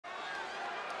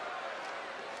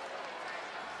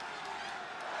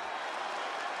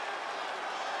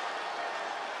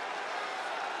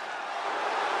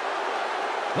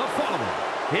The following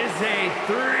is a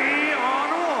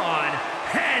 3-on-1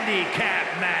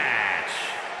 handicap match.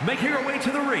 Making her way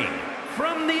to the ring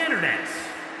from the internet,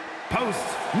 post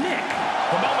Nick.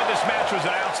 The moment this match was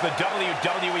announced, the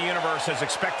WWE Universe has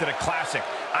expected a classic.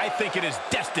 I think it is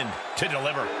destined to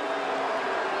deliver.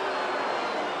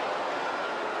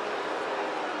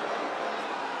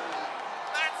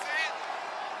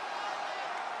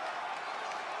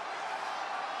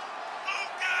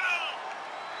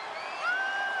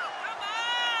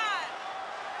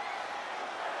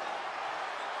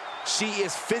 She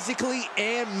is physically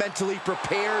and mentally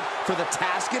prepared for the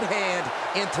task at hand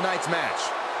in tonight's match.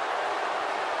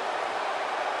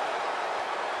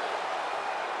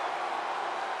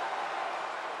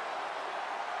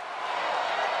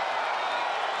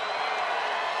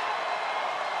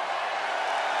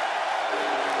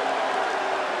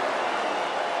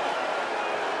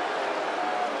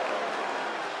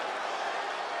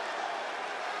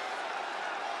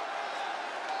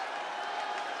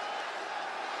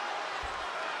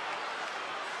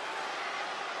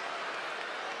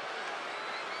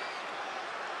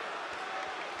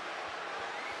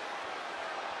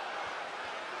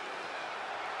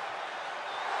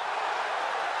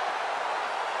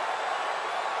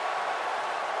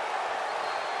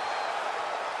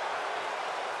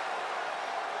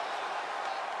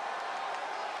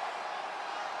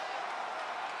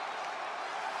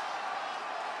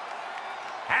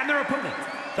 And their opponent,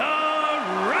 the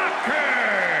Rockers.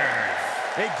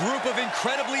 A group of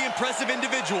incredibly impressive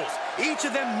individuals, each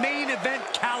of them main event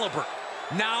caliber.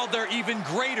 Now they're even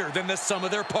greater than the sum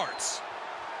of their parts.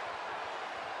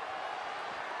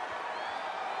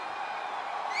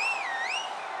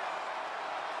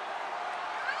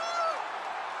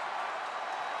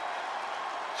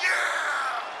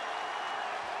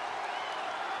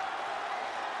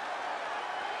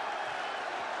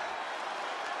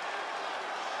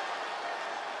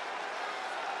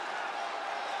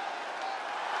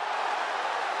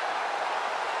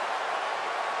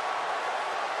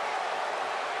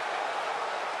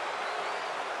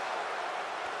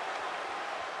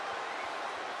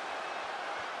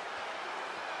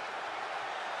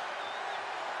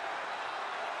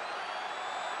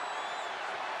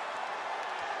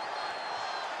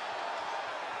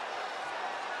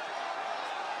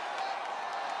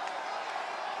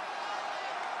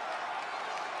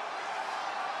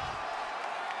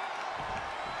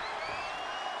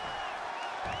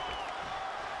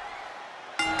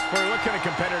 Corey, what can a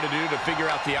competitor do to figure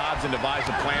out the odds and devise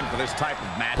a plan for this type of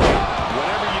matchup?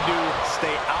 Whatever you do,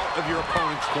 stay out of your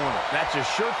opponent's corner. That's a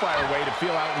surefire way to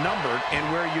feel outnumbered and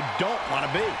where you don't want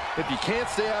to be. If you can't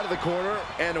stay out of the corner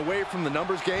and away from the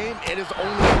numbers game, it is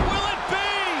only... Will it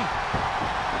be?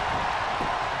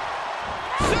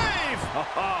 Save!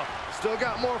 Still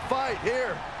got more fight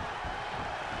here.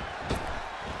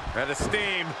 At a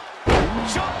steam.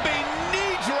 Jumping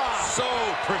knee drop. So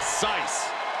precise.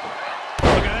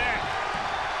 Look at that.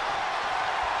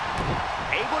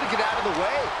 Able to get out of the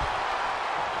way.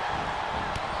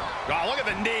 Oh, look at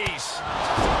the knees.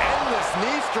 Endless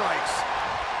knee strikes.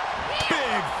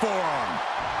 Big forearm.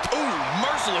 Ooh,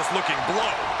 merciless looking blow.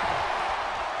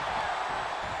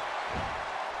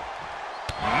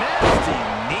 Nasty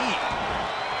knee.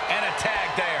 And a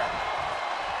tag there.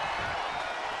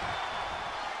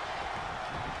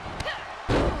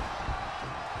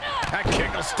 That kick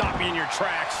will stop you in your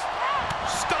tracks.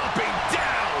 Stomping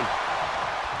down.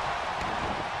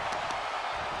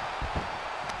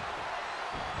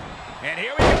 And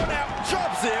here we go now.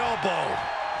 Drops the elbow.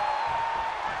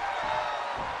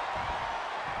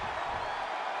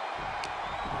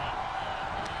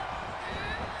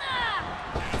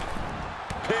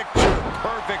 Picture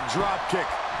perfect drop kick.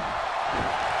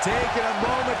 Taking a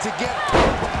moment to get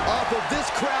off of this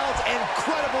crowd's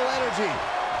incredible energy.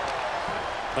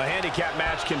 A handicap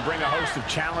match can bring a host of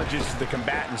challenges to the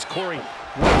combatants. Corey,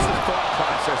 what's the thought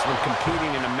process when competing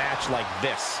in a match like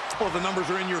this? Well, the numbers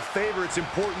are in your favor. It's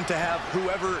important to have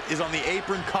whoever is on the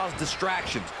apron cause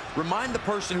distractions. Remind the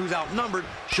person who's outnumbered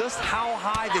just how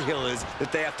high the hill is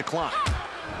that they have to climb.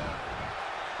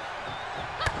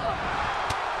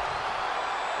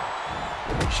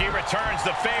 She returns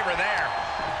the favor there.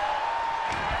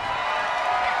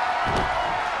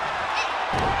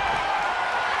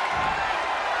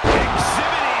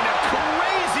 Exhibiting a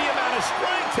crazy amount of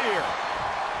strength here.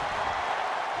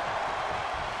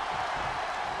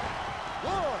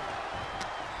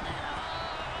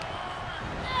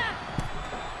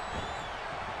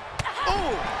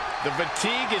 Oh, the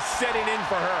fatigue is setting in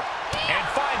for her and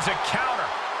finds a counter.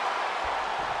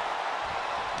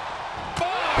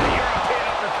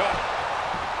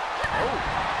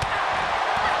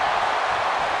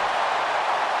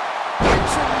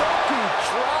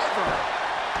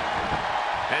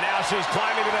 she's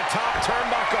climbing to the top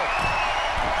turnbuckle.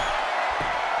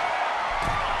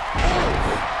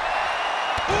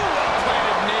 Ooh,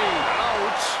 planted knee.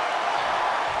 Ouch.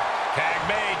 Tag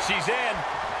made, she's in.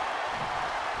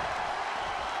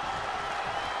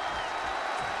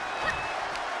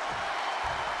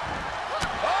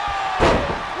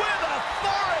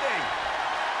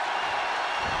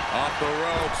 Off the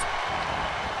ropes.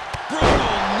 Brutal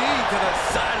knee to the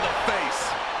side of the face.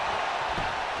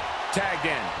 Tagged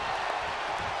in.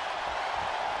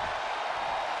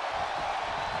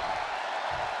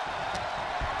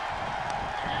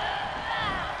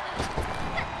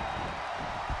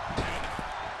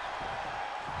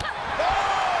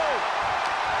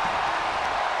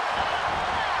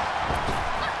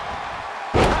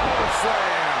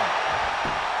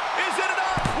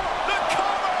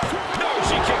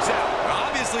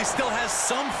 Still has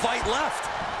some fight left.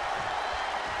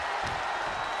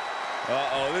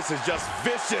 Uh-oh, this is just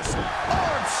vicious.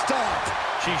 Arm stomped.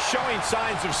 She's showing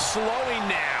signs of slowing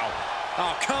now.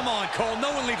 Oh, come on, Cole.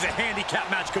 No one leaves a handicap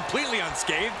match completely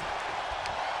unscathed.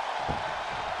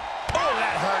 Oh,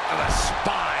 that hurt to the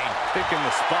spine. Picking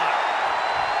the spot.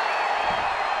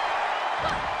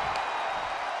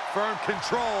 Firm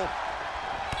control.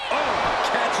 Oh,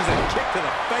 catches a kick to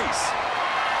the face.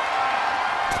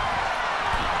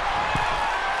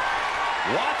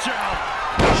 Watch out.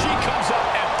 She comes up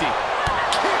empty.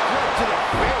 Kick right to the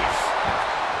face.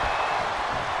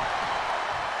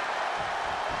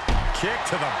 Kick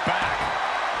to the back.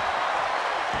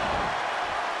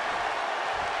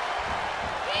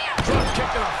 Drop kick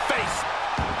to the face.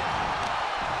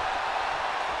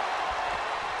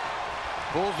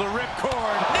 Pulls the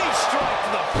ripcord. Knee strike to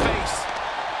the face.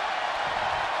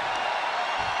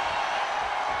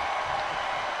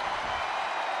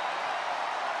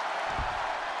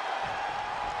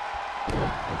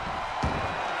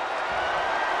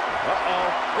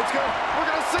 Let's go. We're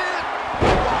going to see it.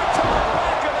 To the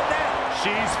back of the net.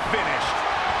 She's finished.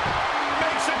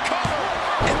 Makes a cover.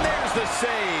 And there's the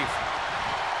save.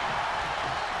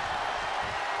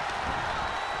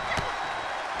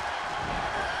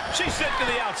 She's sent to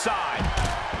the outside.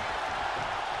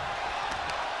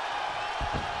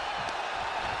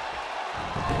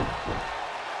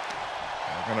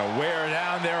 They're going to wear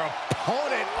down their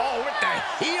opponent. Oh, with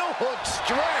the heel hook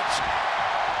stretch.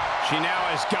 She now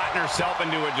has gotten herself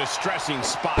into a distressing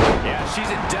spot. Yeah, she's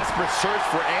in desperate search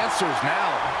for answers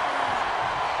now.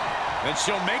 And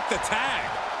she'll make the tag.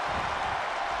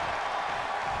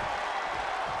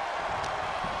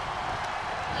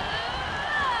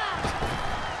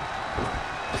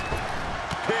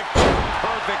 Picture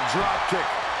perfect drop kick.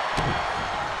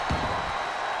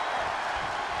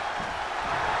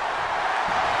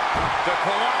 The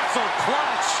colossal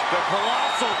clutch. The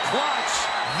colossal clutch.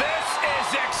 This is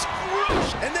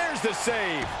excruciating. And there's the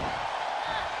save.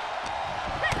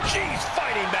 She's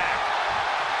fighting back.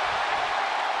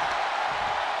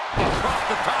 Across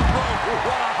the top rope.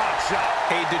 What a hot shot.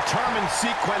 A determined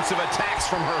sequence of attacks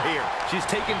from her here. She's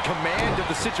taken command of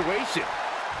the situation.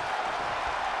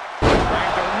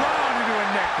 Cranked around into a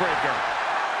neck breaker.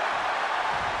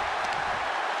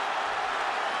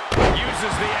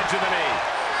 Uses the edge of the knee.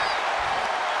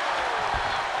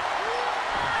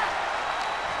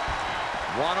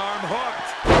 One arm hooked.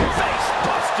 Face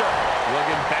buster.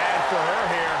 Looking bad for her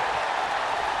here.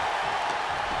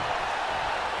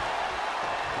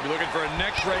 You're looking for a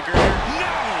neck breaker here.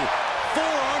 No!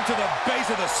 Forearm to the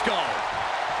base of the skull.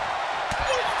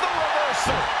 With the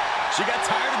reversal. She got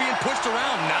tired of being pushed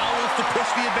around. Now wants to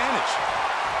push the advantage.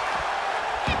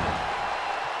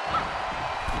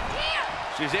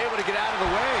 She's able to get out of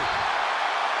the way.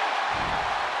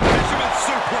 Fisherman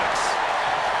suplex.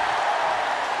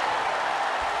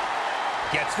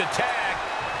 Gets the tag.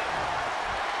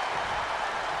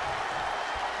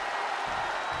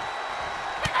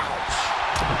 Ouch.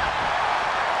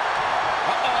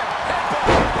 Uh-oh. Headbutt.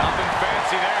 Nothing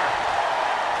fancy there.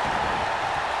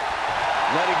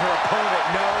 Letting her opponent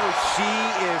know she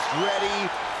is ready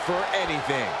for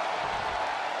anything.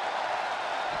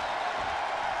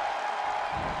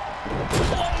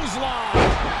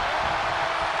 Clothesline.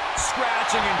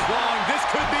 Scratching and clawing. This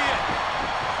could be it.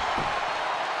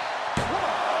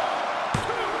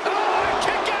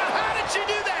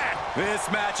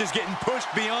 This match is getting pushed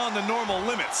beyond the normal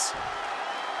limits.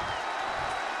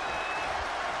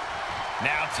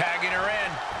 Now tagging her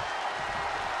in.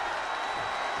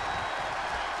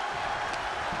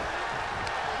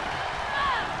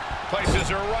 Places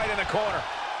her right in the corner.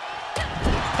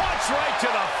 Punch right to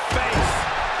the face.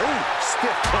 Ooh,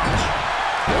 stiff punch.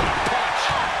 What a punch.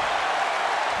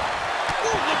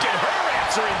 Ooh, look at her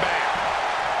answering back.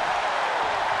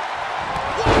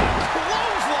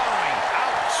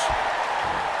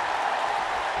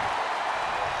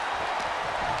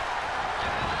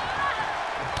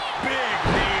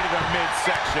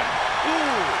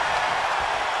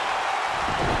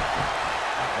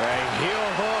 A heel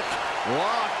hook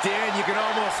locked in. You can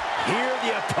almost hear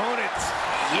the opponents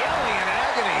yelling in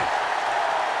agony.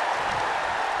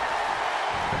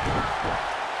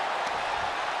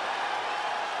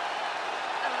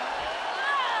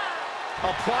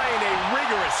 Applying a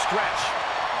rigorous stretch.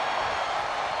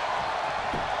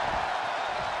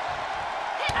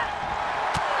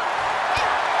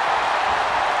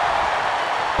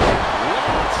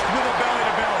 Launched with a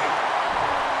belly-to-belly.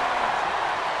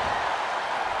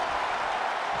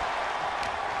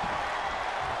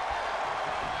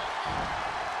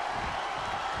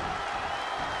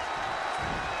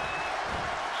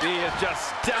 He is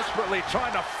just desperately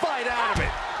trying to fight out of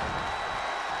it.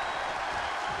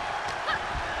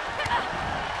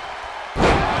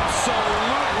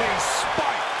 Absolutely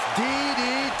spiked.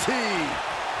 DDT.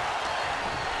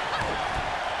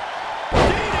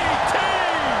 DDT!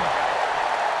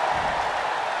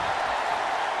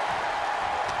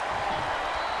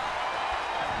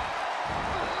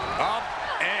 Up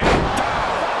and down.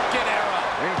 Fucking arrow.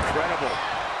 Incredible.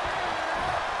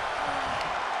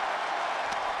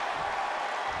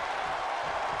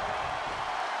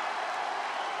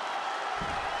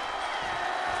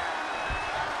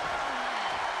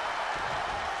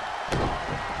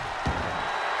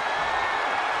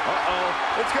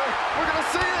 Let's go. We're going to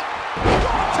see it. To the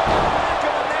back of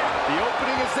the neck. The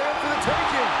opening is there for the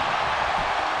taking.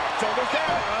 Shoulders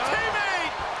down.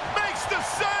 Teammate makes the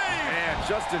save. And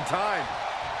just in time.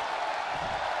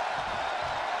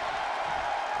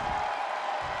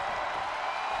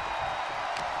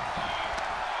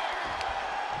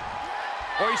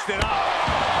 Hoisted up.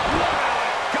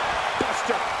 Gut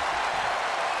buster.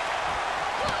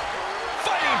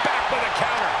 Fighting back with a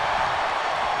counter.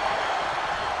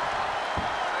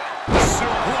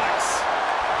 Suplex.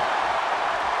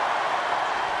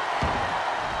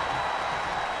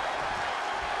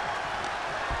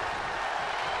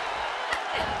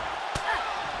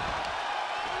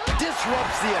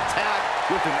 Disrupts the attack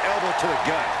with an elbow to the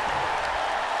gut.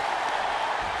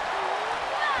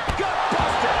 Gut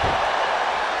buster.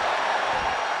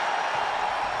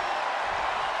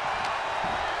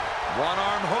 One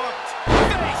arm hooked.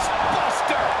 Face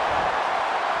buster.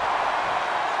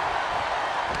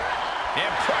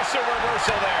 Impressive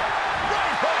reversal there.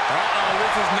 Right hook. Uh-oh,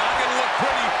 this is not going to look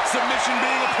pretty. Submission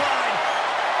being applied.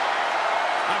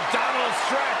 Abdominal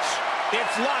stretch.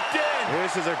 It's locked in.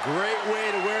 This is a great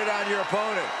way to wear down your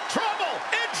opponent. Trouble!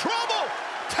 In trouble!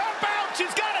 Tap out!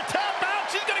 She's got to tap out!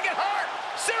 She's going to get hurt!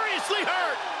 Seriously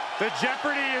hurt! The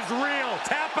jeopardy is real.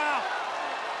 Tap out.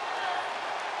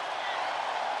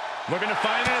 Looking to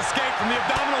find an escape from the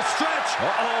abdominal stretch.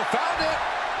 Uh-oh, found it.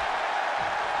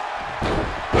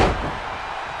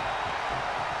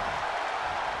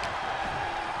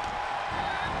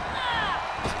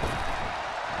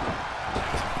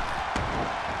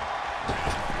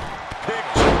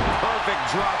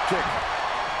 Drop kick.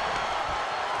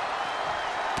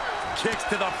 Kicks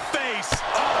to the face.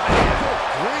 Oh, man.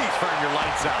 Please turn your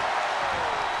lights out.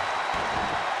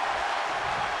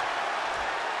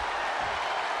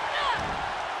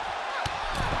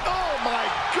 Oh, my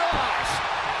gosh.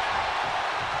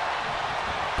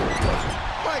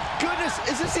 My goodness,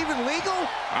 is this even legal?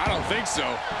 I don't think so.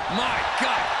 My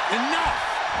God, enough.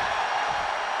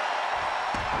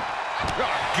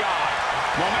 Oh, God.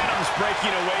 Momentum's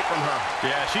breaking away from her.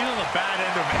 Yeah, she's on the bad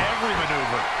end of every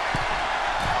maneuver.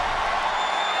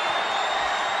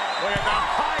 Look at the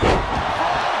height.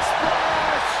 Frog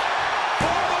splash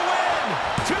for the win.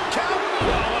 2 count.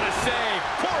 Oh, what a save.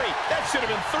 Corey, that should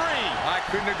have been 3. I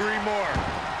couldn't agree more.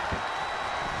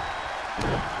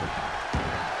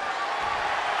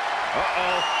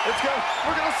 Uh-oh. Let's go.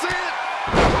 We're going to see it.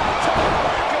 To the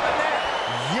back of the net.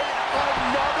 Yet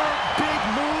another big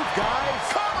move, guys.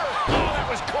 Cover. Oh, that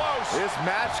was close. This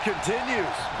match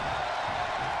continues.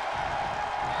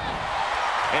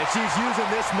 And she's using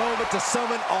this moment to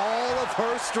summon all of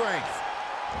her strength.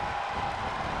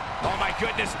 Oh, my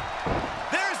goodness.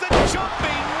 There's the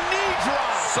jumping knee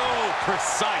drop. So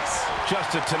precise.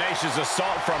 Just a tenacious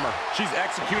assault from her. She's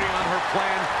executing on her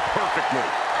plan perfectly.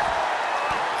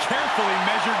 Carefully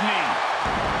measured knee.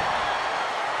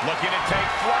 Looking to take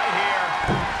flight here.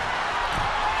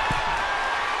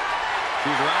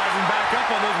 She's rising back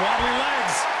up on those wobbly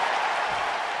legs.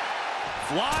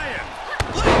 Flying.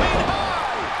 Leaping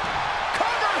high.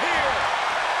 Cover here.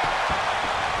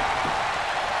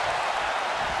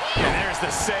 And there's the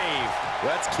save.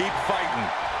 Let's keep fighting.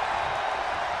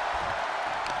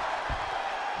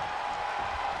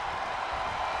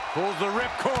 Pulls the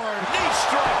ripcord. Knee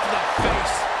strike to the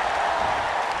face.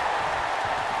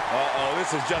 Uh-oh,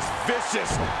 this is just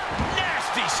vicious.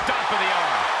 Nasty stomp of the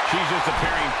arm. She's just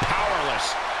appearing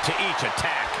powerless to each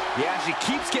attack. Yeah, she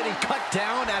keeps getting cut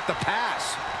down at the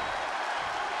pass.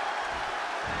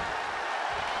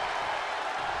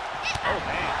 Oh,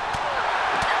 man.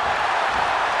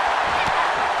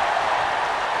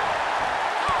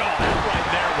 Oh, that right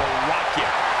there will rock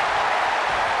you.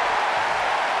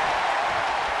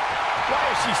 Why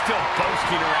is she still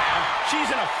boasting around?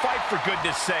 She's in a fight, for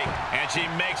goodness sake. And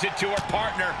she makes it to her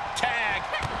partner. Tag.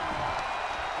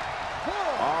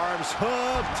 Arms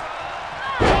hooked.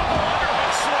 Double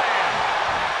underhook slam.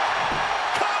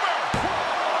 Cover.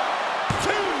 2.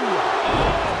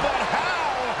 Oh, but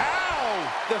how?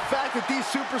 The fact that these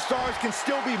superstars can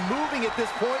still be moving at this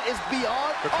point is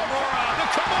beyond... The Kimura.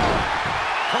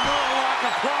 Kimura lock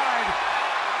applied.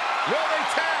 Will they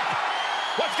tap?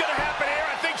 What's going to happen here?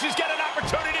 I think she's got an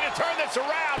opportunity to turn this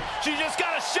around. She's just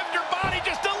got to shift her body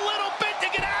just a little bit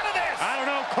to get out of this. I don't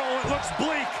know, Cole. It looks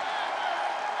bleak.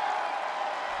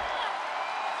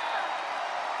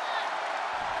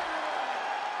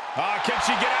 Can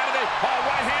she get out of it?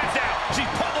 Right hands down. She's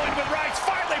pummeling with rights.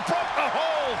 Finally broke the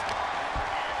hold.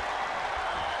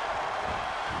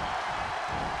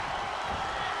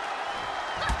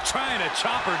 Trying to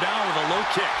chop her down with a low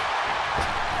kick.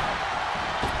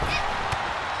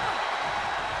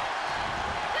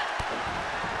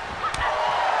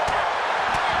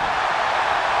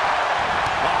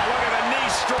 Oh, look at the knee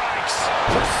strikes.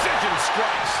 Precision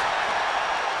strikes.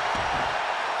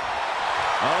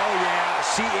 Oh, yeah,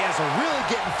 she is really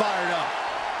getting fired up.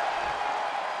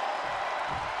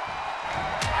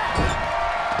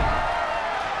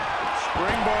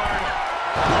 Springboard.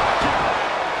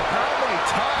 How many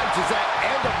times does that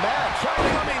end a match?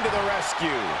 Coming to the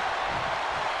rescue.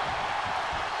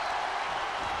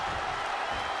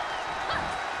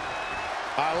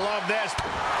 I love this.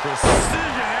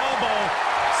 Precision elbow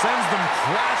sends them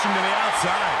crashing to the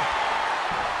outside.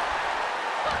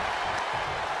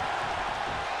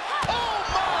 Oh,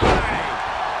 my!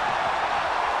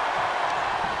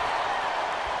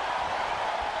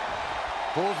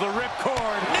 Pulls the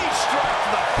ripcord. Knee strike to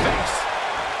the face.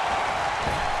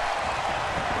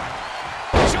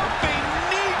 Jumping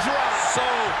knee drop. So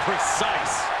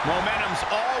precise. Momentum's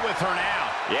all with her now.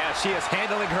 Yeah, she is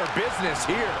handling her business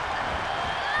here.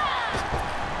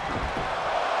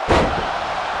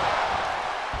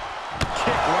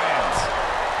 Kick lands.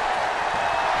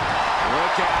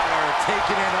 Look at her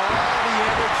taking in all the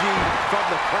energy from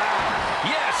the crowd.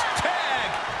 Yes, tag.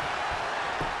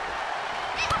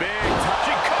 Big touch.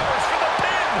 She covers for the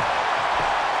pin.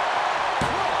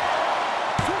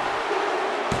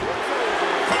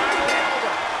 Finally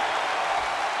over.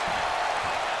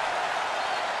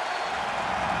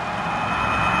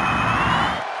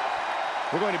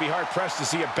 We're going to be hard-pressed to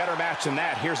see a better match than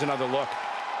that. Here's another look.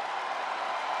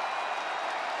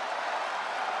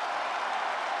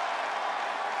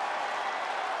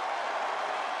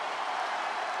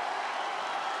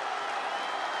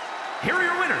 Here are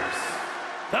your winners,